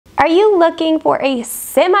Are you looking for a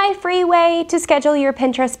semi-free way to schedule your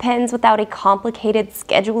Pinterest pins without a complicated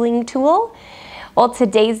scheduling tool? Well,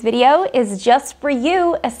 today's video is just for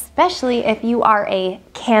you, especially if you are a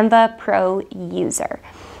Canva Pro user.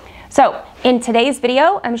 So in today's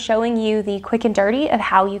video, I'm showing you the quick and dirty of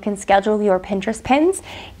how you can schedule your Pinterest pins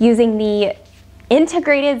using the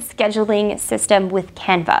integrated scheduling system with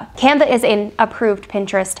Canva. Canva is an approved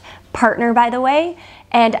Pinterest partner, by the way,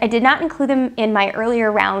 and I did not include them in my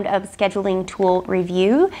earlier round of scheduling tool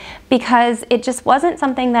review because it just wasn't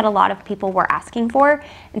something that a lot of people were asking for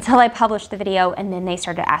until I published the video, and then they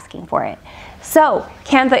started asking for it. So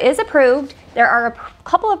Canva is approved. There are a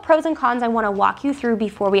couple of pros and cons I want to walk you through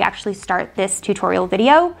before we actually start this tutorial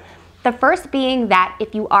video. The first being that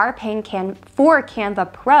if you are paying for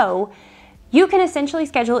Canva Pro, you can essentially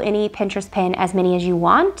schedule any Pinterest pin as many as you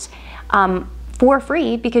want for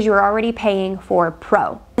free because you're already paying for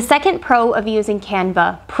Pro. The second pro of using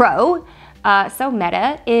Canva Pro, so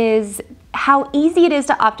meta, is how easy it is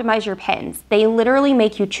to optimize your pins. They literally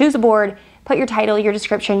make you choose a board, put your title, your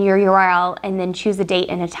description, your URL, and then choose a date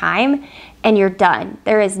and a time, and you're done.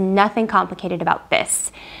 There is nothing complicated about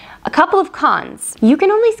this. A couple of cons. You can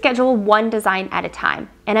only schedule one design at a time,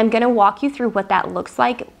 and I'm gonna walk you through what that looks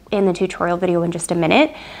like in the tutorial video in just a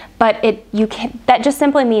minute, but that just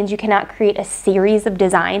simply means you cannot create a series of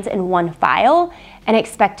designs in one file and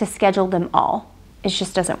expect to schedule them all. It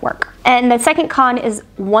just doesn't work. And the second con is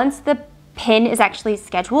once the pin is actually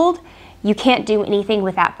scheduled, you can't do anything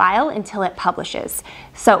with that file until it publishes.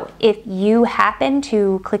 So if you happen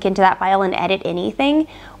to click into that file and edit anything,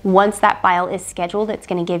 once that file is scheduled, it's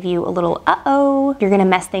gonna give you a little, uh-oh, you're gonna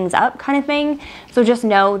mess things up kind of thing. So just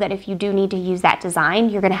know that if you do need to use that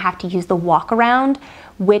design, you're gonna have to use the walk around,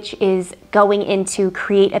 which is going into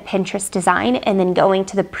create a Pinterest design and then going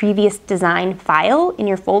to the previous design file in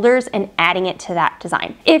your folders and adding it to that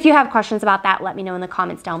design. If you have questions about that, let me know in the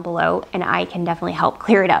comments down below and I can definitely help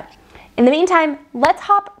clear it up. In the meantime, let's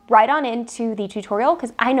hop right on into the tutorial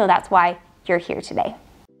because I know that's why you're here today.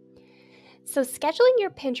 So scheduling your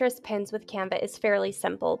Pinterest pins with Canva is fairly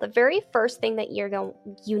simple. The very first thing that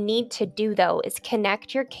you need to do though is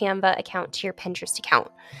connect your Canva account to your Pinterest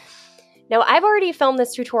account. Now I've already filmed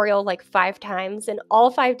this tutorial like 5 times and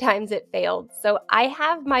all 5 times it failed. So I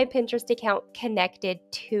have my Pinterest account connected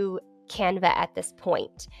to Canva at this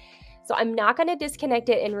point. So I'm not going to disconnect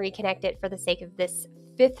it and reconnect it for the sake of this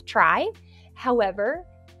 5th try. However,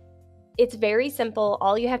 it's very simple.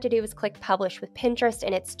 All you have to do is click publish with Pinterest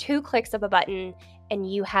and it's 2 clicks of a button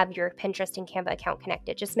and you have your Pinterest and Canva account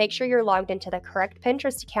connected. Just make sure you're logged into the correct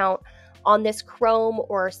Pinterest account on this Chrome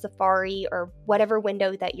or Safari or whatever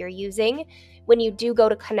window that you're using when you do go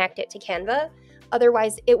to connect it to Canva.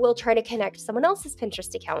 Otherwise, it will try to connect someone else's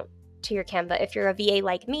Pinterest account to your Canva if you're a VA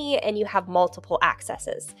like me and you have multiple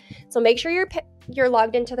accesses. So make sure you're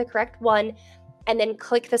logged into the correct one and then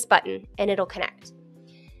click this button and it'll connect.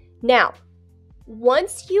 Now,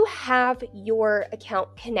 once you have your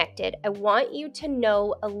account connected, I want you to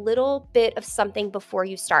know a little bit of something before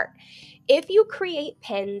you start. If you create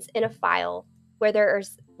pins in a file where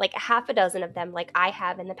there's like 6 of them, like I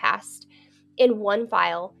have in the past, in one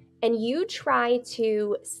file, and you try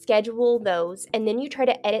to schedule those, and then you try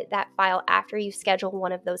to edit that file after you schedule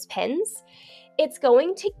one of those pins, it's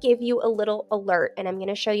going to give you a little alert, and I'm going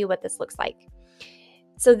to show you what this looks like.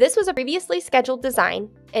 So this was a previously scheduled design,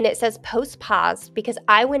 and it says post paused because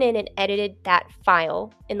I went in and edited that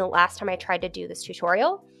file in the last time I tried to do this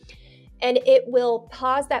tutorial, and it will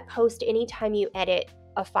pause that post anytime you edit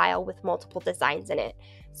a file with multiple designs in it.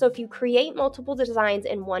 So if you create multiple designs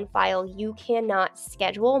in one file, you cannot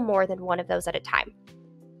schedule more than one of those at a time,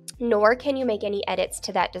 nor can you make any edits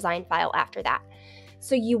to that design file after that.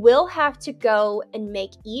 So you will have to go and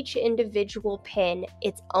make each individual pin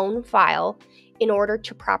its own file in order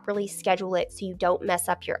to properly schedule it so you don't mess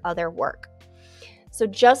up your other work. So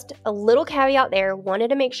just a little caveat there, wanted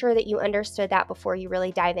to make sure that you understood that before you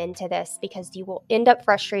really dive into this because you will end up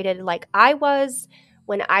frustrated like I was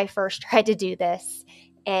when I first tried to do this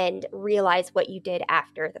and realize what you did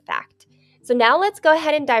after the fact. So now let's go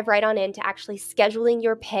ahead and dive right on into actually scheduling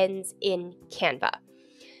your pins in Canva.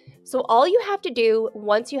 So all you have to do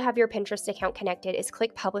once you have your Pinterest account connected is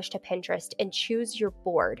click publish to Pinterest and choose your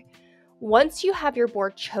board. Once you have your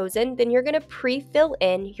board chosen, then you're going to pre-fill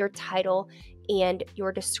in your title and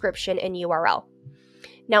your description and URL.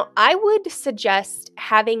 Now, I would suggest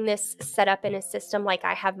having this set up in a system like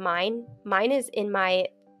I have mine. Mine is in my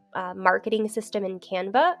marketing system in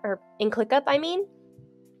Canva, or in ClickUp, I mean.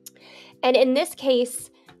 And in this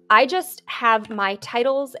case, I just have my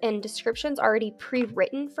titles and descriptions already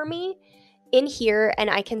pre-written for me in here and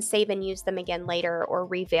I can save and use them again later or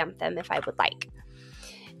revamp them if I would like.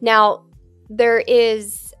 Now, there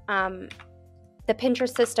is the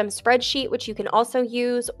Pinterest system spreadsheet, which you can also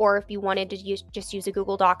use, or if you wanted to just use a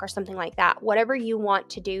Google Doc or something like that. Whatever you want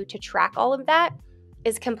to do to track all of that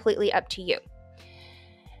is completely up to you.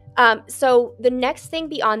 So the next thing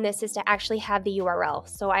beyond this is to actually have the URL.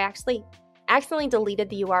 So I actually accidentally deleted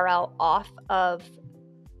the URL off of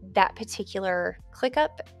that particular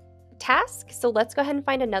ClickUp task. So let's go ahead and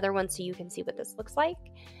find another one so you can see what this looks like.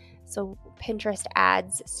 So Pinterest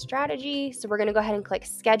ads strategy. So we're going to go ahead and click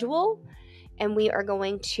schedule, and we are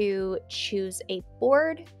going to choose a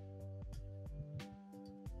board.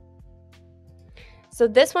 So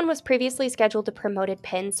this one was previously scheduled to promoted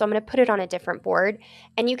pins, so I'm going to put it on a different board.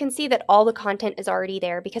 And you can see that all the content is already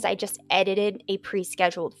there because I just edited a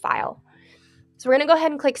pre-scheduled file. So we're going to go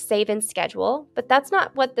ahead and click save and schedule, but that's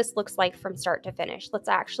not what this looks like from start to finish. Let's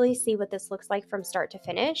actually see what this looks like from start to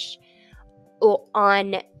finish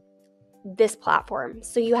on this platform.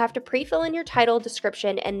 So you have to pre-fill in your title,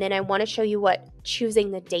 description, and then I want to show you what choosing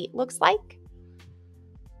the date looks like.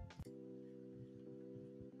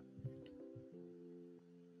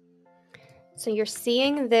 So you're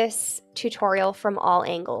seeing this tutorial from all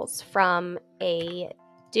angles, from a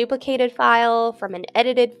duplicated file, from an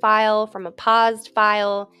edited file, from a paused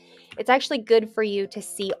file. It's actually good for you to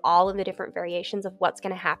see all of the different variations of what's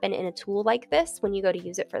going to happen in a tool like this when you go to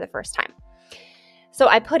use it for the first time. So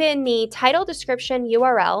I put in the title, description,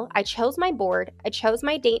 URL. I chose my board. I chose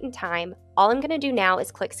my date and time. All I'm going to do now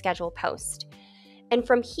is click schedule post. And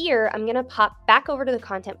from here, I'm going to pop back over to the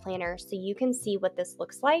content planner so you can see what this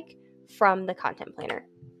looks like from the content planner.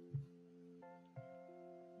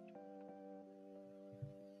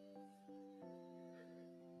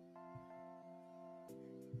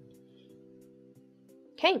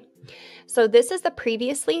 Okay, so this is the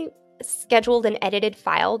previously scheduled and edited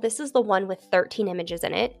file. This is the one with 13 images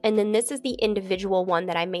in it. And then this is the individual one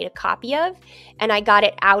that I made a copy of, and I got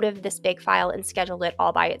it out of this big file and scheduled it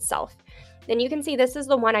all by itself. Then you can see this is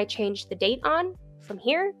the one I changed the date on from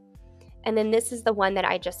here. And then this is the one that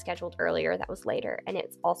I just scheduled earlier that was later. And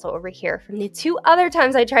it's also over here from the 2 other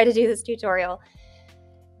times I tried to do this tutorial.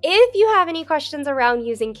 If you have any questions around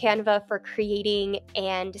using Canva for creating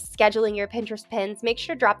and scheduling your Pinterest pins, make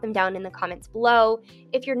sure to drop them down in the comments below.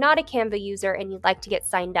 If you're not a Canva user and you'd like to get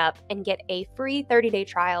signed up and get a free 30-day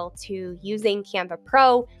trial to using Canva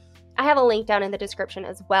Pro, I have a link down in the description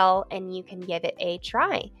as well, and you can give it a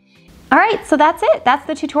try. All right, so that's it. That's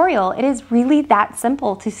the tutorial. It is really that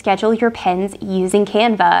simple to schedule your pins using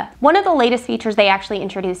Canva. One of the latest features they actually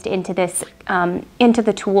introduced into this, into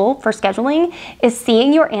the tool for scheduling is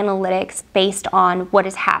seeing your analytics based on what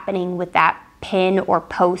is happening with that pin or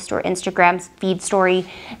post or Instagram feed story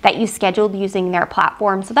that you scheduled using their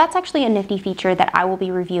platform. So that's actually a nifty feature that I will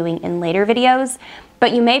be reviewing in later videos.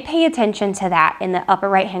 But you may pay attention to that in the upper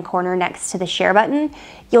right-hand corner next to the share button.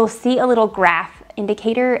 You'll see a little graph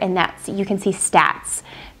indicator, and that's, you can see stats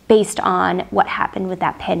based on what happened with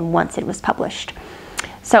that pin once it was published.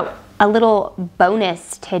 So a little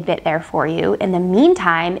bonus tidbit there for you. In the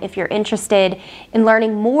meantime, if you're interested in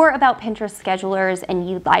learning more about Pinterest schedulers and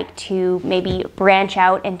you'd like to maybe branch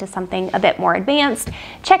out into something a bit more advanced,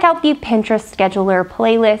 check out the Pinterest scheduler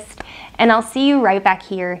playlist, and I'll see you right back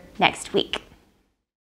here next week.